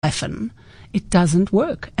hyphen, it doesn't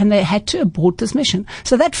work. And they had to abort this mission.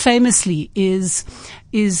 So that famously is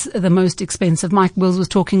the most expensive. Mike Wills was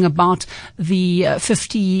talking about the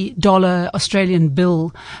 $50 Australian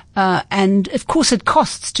bill. And of course it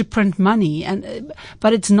costs to print money,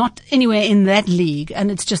 but it's not anywhere in that league. And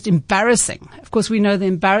it's just embarrassing. Of course, we know the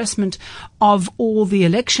embarrassment of all the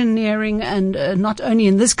electioneering, and not only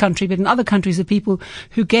in this country, but in other countries, of people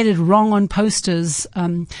who get it wrong on posters.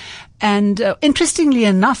 Interestingly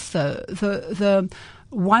enough, though, the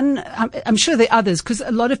one, I'm sure there are others, because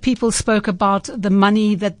a lot of people spoke about the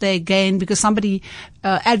money that they gained because somebody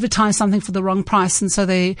advertised something for the wrong price, and so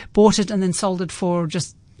they bought it and then sold it for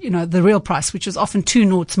just, the real price, which was often 2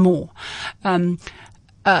 noughts more.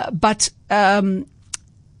 But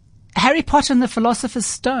Harry Potter and the Philosopher's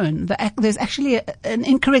Stone, there's actually an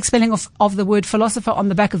incorrect spelling of the word philosopher on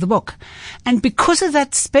the back of the book. And because of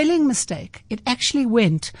that spelling mistake, it actually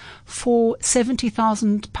went for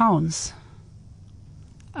 £70,000.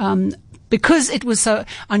 Because it was so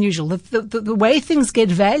unusual. The way things get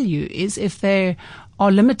value is if they are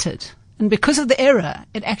limited. And because of the error,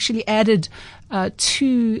 it actually added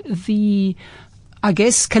to the, I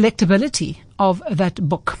guess, collectability of that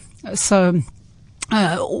book. So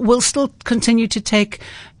we'll still continue to take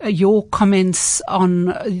your comments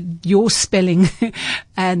on your spelling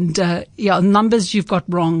and numbers you've got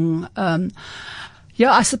wrong.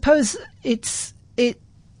 I suppose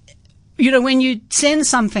when you send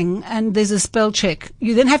something and there's a spell check,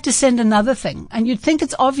 you then have to send another thing, and you'd think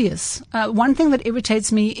it's obvious. One thing that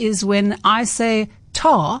irritates me is when I say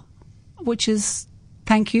tar, which is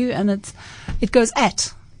thank you, and it goes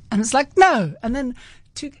at, and it's like no, and then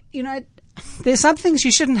there's some things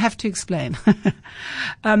you shouldn't have to explain.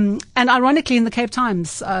 And ironically, in the Cape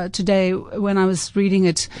Times today, when I was reading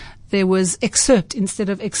it, there was excerpt instead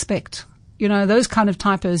of expect. Those kind of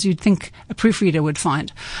typos you'd think a proofreader would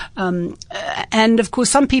find. And of course,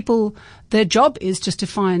 some people, their job is just to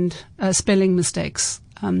find spelling mistakes.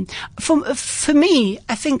 For me,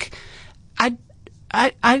 I think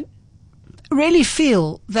I really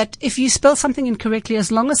feel that if you spell something incorrectly,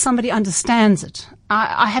 as long as somebody understands it,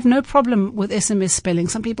 I have no problem with SMS spelling.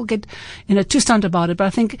 Some people get, too stunned about it, but I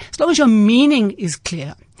think as long as your meaning is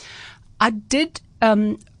clear. I did,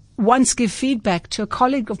 once give feedback to a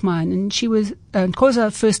colleague of mine, and she was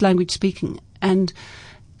Xhosa first language speaking, and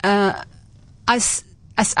I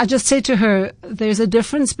just said to her, there's a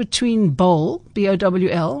difference between bowl,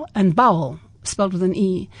 B-O-W-L, and bowel, spelled with an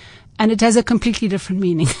E, and it has a completely different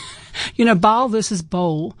meaning. Bowel versus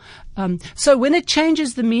bowl. So when it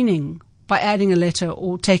changes the meaning by adding a letter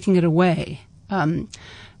or taking it away, then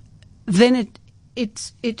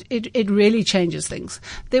it really changes things.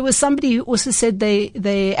 There was somebody who also said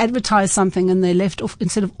they advertised something and they left off,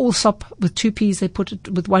 instead of Allsop with 2 P's, they put it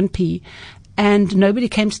with 1 P, and nobody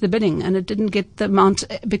came to the bidding, and it didn't get the amount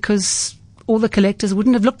because all the collectors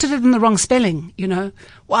wouldn't have looked at it in the wrong spelling,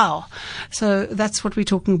 Wow. So that's what we're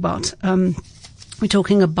talking about. We're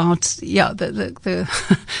talking about, the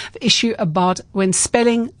issue about when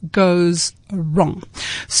spelling goes wrong.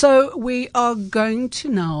 So we are going to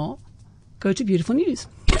now go to beautiful news.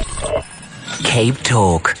 Cape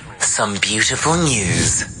Talk, some beautiful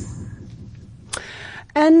news.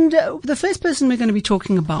 And the first person we're going to be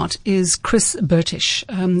talking about is Chris Burtish.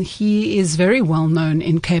 He is very well known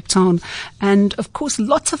in Cape Town, and of course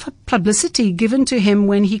lots of publicity given to him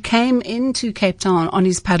when he came into Cape Town on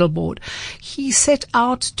his paddleboard. He set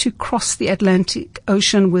out to cross the Atlantic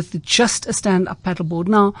Ocean with just a stand-up paddleboard.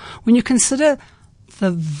 Now, when you consider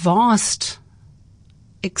the vast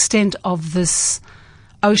extent of this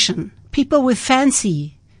ocean, people with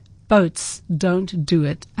fancy boats don't do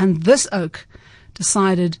it, and this oak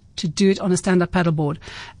decided to do it on a stand-up paddleboard.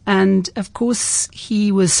 And of course,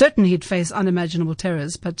 he was certain he'd face unimaginable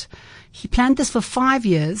terrors, but he planned this for 5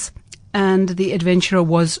 years, and the adventurer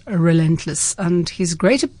was relentless. And his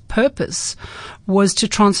greater purpose was to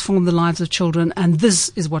transform the lives of children, and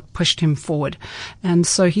this is what pushed him forward. And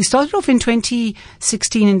so he started off in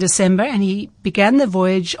 2016 in December, and he began the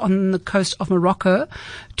voyage on the coast of Morocco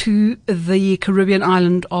to the Caribbean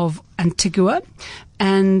island of Antigua.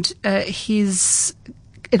 And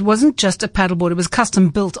it wasn't just a paddleboard. It was custom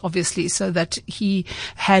built, obviously, so that he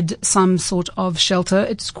had some sort of shelter.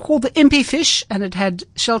 It's called the Impy Fish, and it had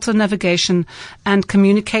shelter, navigation, and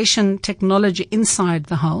communication technology inside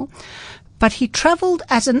the hull. But he traveled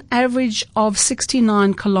at an average of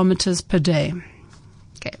 69 kilometers per day.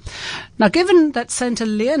 Okay. Now, given that St.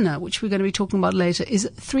 Helena, which we're going to be talking about later, is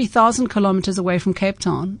 3,000 kilometers away from Cape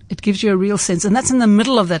Town, it gives you a real sense, and that's in the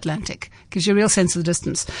middle of the Atlantic, gives you a real sense of the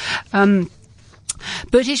distance.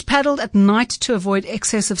 Burtish paddled at night to avoid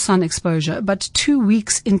excessive sun exposure, but 2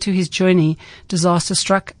 weeks into his journey, disaster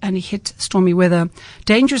struck and he hit stormy weather,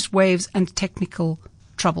 dangerous waves and technical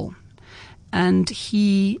trouble. And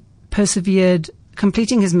he persevered,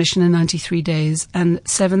 completing his mission in 93 days and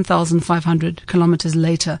 7,500 kilometers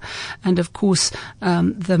later. And of course,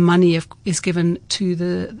 the money is given to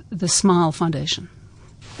the Smile Foundation.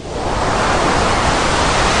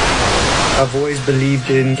 I've always believed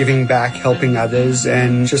in giving back, helping others,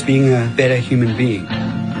 and just being a better human being.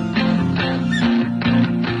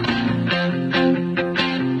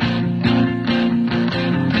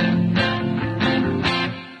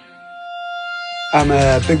 I'm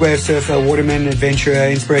a big wave surfer, waterman, adventurer,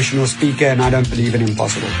 inspirational speaker, and I don't believe in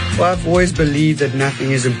impossible. Well, I've always believed that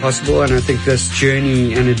nothing is impossible, and I think this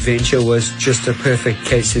journey and adventure was just a perfect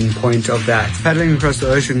case in point of that. Paddling across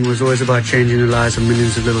the ocean was always about changing the lives of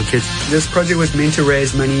millions of little kids. This project was meant to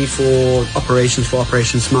raise money for Operation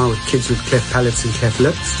Smile with kids with cleft palates and cleft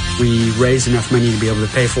lips. We raised enough money to be able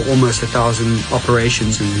to pay for almost 1,000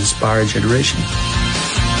 operations and inspire a generation.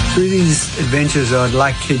 Through these adventures, I'd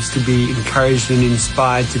like kids to be encouraged and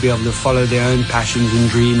inspired to be able to follow their own passions and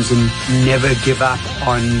dreams and never give up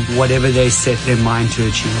on whatever they set their mind to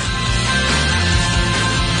achieve.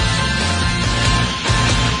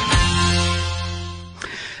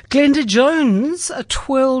 Glenda Jones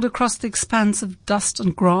twirled across the expanse of dust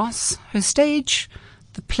and grass. Her stage,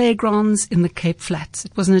 the playgrounds in the Cape Flats.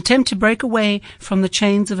 It was an attempt to break away from the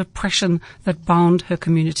chains of oppression that bound her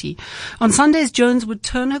community. On Sundays, Jones would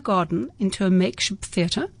turn her garden into a makeshift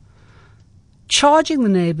theatre, charging the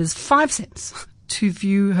neighbours 5 cents to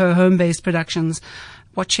view her home-based productions.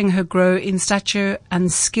 Watching her grow in stature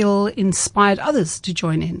and skill inspired others to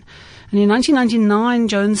join in. And in 1999,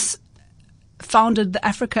 Jones founded the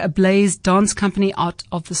Africa Ablaze dance company out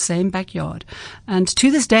of the same backyard. And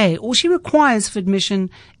to this day, all she requires for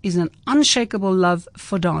admission is an unshakable love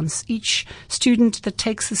for dance. Each student that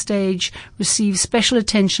takes the stage receives special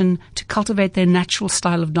attention to cultivate their natural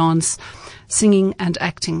style of dance, singing and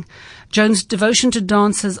acting. Jones' devotion to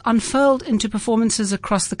dance has unfurled into performances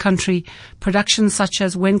across the country, productions such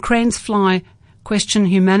as When Cranes Fly, Question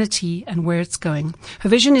Humanity and Where It's Going. Her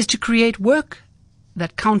vision is to create work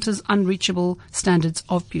that counters unreachable standards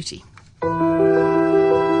of beauty.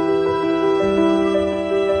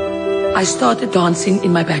 I started dancing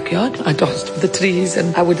in my backyard. I danced with the trees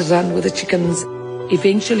and I would run with the chickens.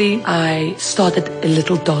 Eventually, I started a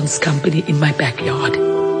little dance company in my backyard.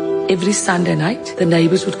 Every Sunday night, the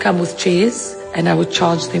neighbors would come with chairs and I would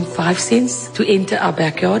charge them 5 cents to enter our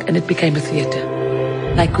backyard, and it became a theater.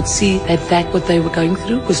 I could see that what they were going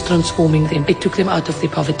through was transforming them. It took them out of their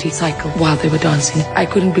poverty cycle while they were dancing. I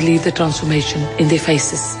couldn't believe the transformation in their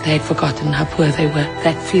faces. They had forgotten how poor they were.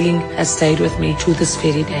 That feeling has stayed with me to this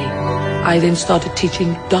very day. I then started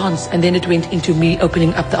teaching dance, and then it went into me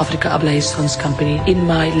opening up the Africa Ablaze Dance Company in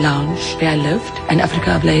my lounge where I lived, and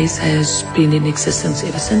Africa Ablaze has been in existence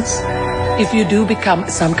ever since. If you do become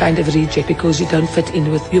some kind of reject because you don't fit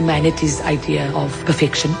in with humanity's idea of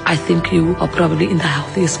perfection, I think you are probably in the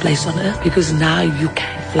healthiest place on earth, because now you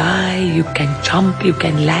can fly, you can jump, you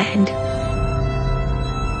can land.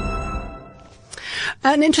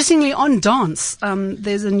 And interestingly, on dance,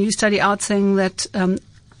 there's a new study out saying that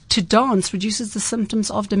to dance reduces the symptoms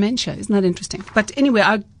of dementia. Isn't that interesting? But anyway,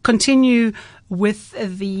 I continue with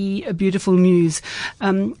the beautiful news.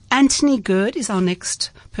 Anthony Gerd is our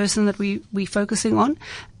next person that we're focusing on.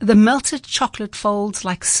 The melted chocolate folds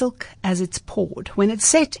like silk as it's poured. When it's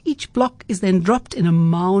set, each block is then dropped in a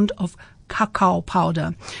mound of cacao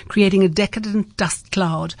powder, creating a decadent dust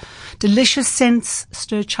cloud. Delicious scents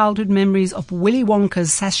stir childhood memories of Willy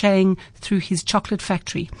Wonka's sashaying through his chocolate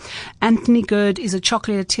factory. Anthony Gerd is a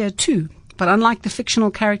chocolatier too, but unlike the fictional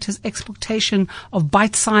character's exploitation of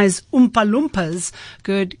bite-sized Oompa Loompas,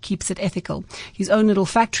 Gerd keeps it ethical. His own little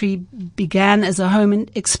factory began as a home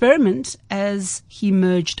experiment as he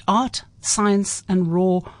merged art, science and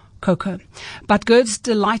raw cocoa. But Gerd's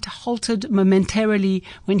delight halted momentarily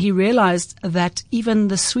when he realized that even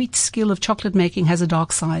the sweet skill of chocolate making has a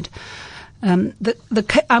dark side. I'm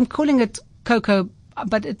calling it cocoa,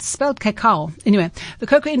 but it's spelled cacao. Anyway, the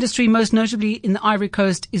cocoa industry, most notably in the Ivory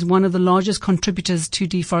Coast, is one of the largest contributors to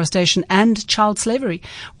deforestation and child slavery.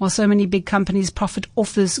 While so many big companies profit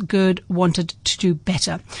off this, Gerd wanted to do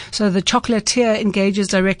better. So the chocolatier engages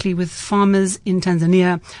directly with farmers in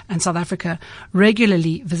Tanzania and South Africa,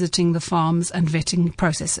 regularly visiting the farms and vetting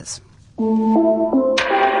processes.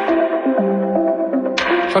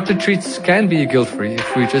 Chocolate treats can be guilt-free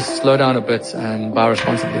if we just slow down a bit and buy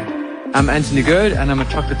responsibly. I'm Anthony Gerd, and I'm a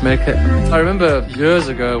chocolate maker. I remember years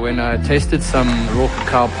ago when I tasted some raw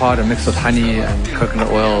cacao powder mixed with honey and coconut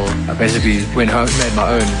oil. I basically went home, made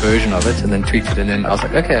my own version of it, and then tweaked it, and then I was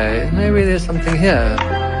like, okay, maybe there's something here.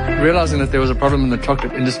 Realizing that there was a problem in the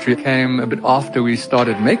chocolate industry came a bit after we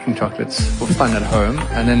started making chocolates for fun at home,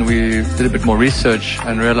 and then we did a bit more research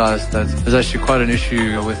and realized that there's actually quite an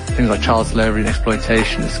issue with things like child slavery and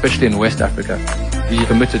exploitation, especially in West Africa. We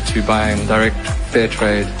committed to buying direct fair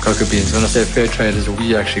trade cocoa beans. When I say fair trade, is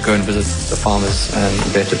we actually go and visit the farmers and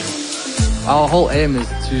vet it. Our whole aim is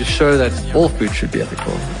to show that all food should be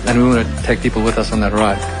ethical, and we want to take people with us on that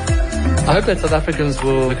ride. I hope that South Africans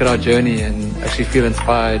will look at our journey and actually feel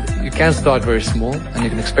inspired. You can start very small, and you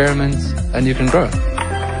can experiment, and you can grow.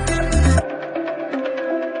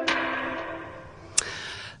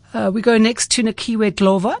 We go next to Nikiwe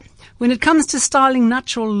Glover. When it comes to styling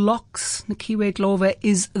natural locks, Nikiwe Glover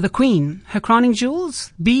is the queen. Her crowning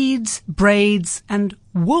jewels, beads, braids, and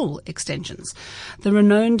wool extensions. The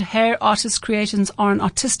renowned hair artist's creations are an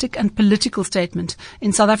artistic and political statement.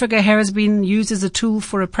 In South Africa, hair has been used as a tool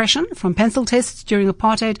for oppression, from pencil tests during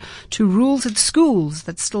apartheid to rules at schools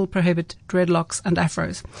that still prohibit dreadlocks and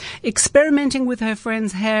afros. Experimenting with her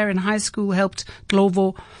friend's hair in high school helped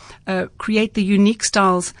Glover create the unique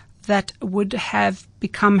styles that would have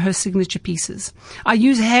become her signature pieces. I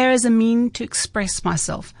use hair as a means to express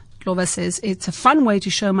myself. Glover says it's a fun way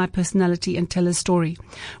to show my personality and tell a story.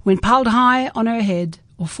 When piled high on her head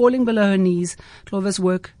or falling below her knees, Glover's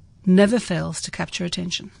work never fails to capture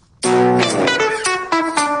attention.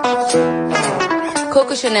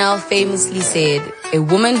 Coco Chanel famously said, "A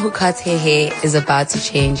woman who cuts her hair is about to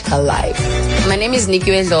change her life." My name is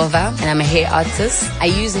Nikiwe Glover, and I'm a hair artist. I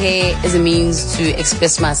use hair as a means to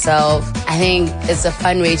express myself. I think it's a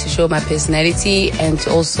fun way to show my personality and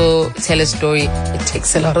to also tell a story. It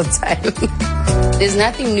takes a lot of time. There's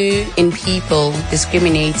nothing new in people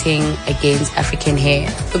discriminating against African hair.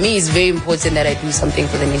 For me, it's very important that I do something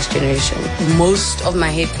for the next generation. Most of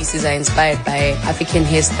my headpieces are inspired by African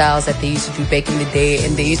hairstyles that they used to do back in the day,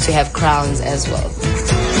 and they used to have crowns as well.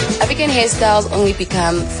 African hairstyles only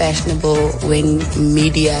become fashionable when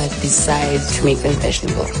media decides to make them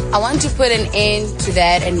fashionable. I want to put an end to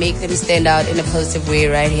that and make them stand out in a positive way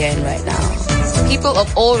right here and right now. People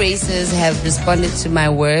of all races have responded to my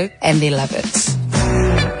work and they love it.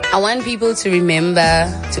 I want people to remember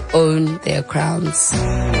to own their crowns.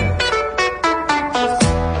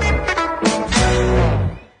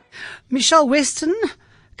 Michelle Weston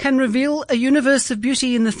can reveal a universe of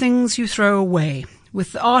beauty in the things you throw away.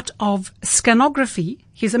 With the art of scanography,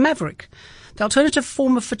 he's a maverick. The alternative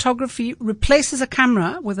form of photography replaces a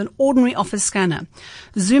camera with an ordinary office scanner.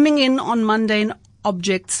 Zooming in on mundane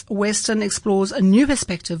objects, Weston explores a new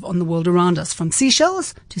perspective on the world around us. From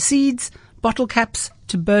seashells to seeds, bottle caps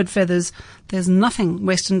to bird feathers, there's nothing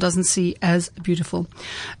Weston doesn't see as beautiful.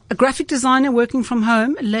 A graphic designer working from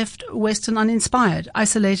home left Weston uninspired,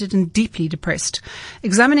 isolated and deeply depressed.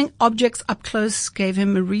 Examining objects up close gave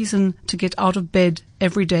him a reason to get out of bed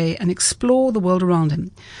every day and explore the world around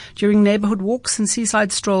him. During neighborhood walks and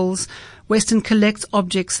seaside strolls, Weston collects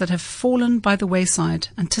objects that have fallen by the wayside,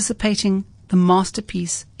 anticipating the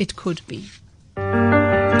masterpiece it could be.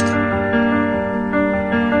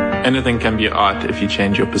 Anything can be art if you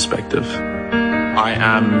change your perspective. I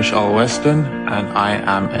am Michelle Weston, and I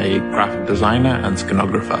am a graphic designer and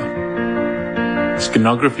scanographer.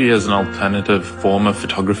 Scanography is an alternative form of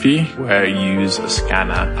photography where you use a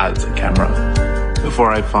scanner as a camera.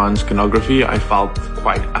 Before I found scanography, I felt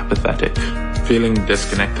quite apathetic. Feeling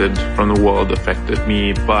disconnected from the world affected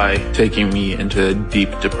me by taking me into a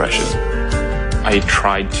deep depression. I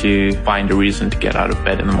tried to find a reason to get out of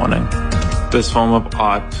bed in the morning. This form of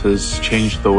art has changed the way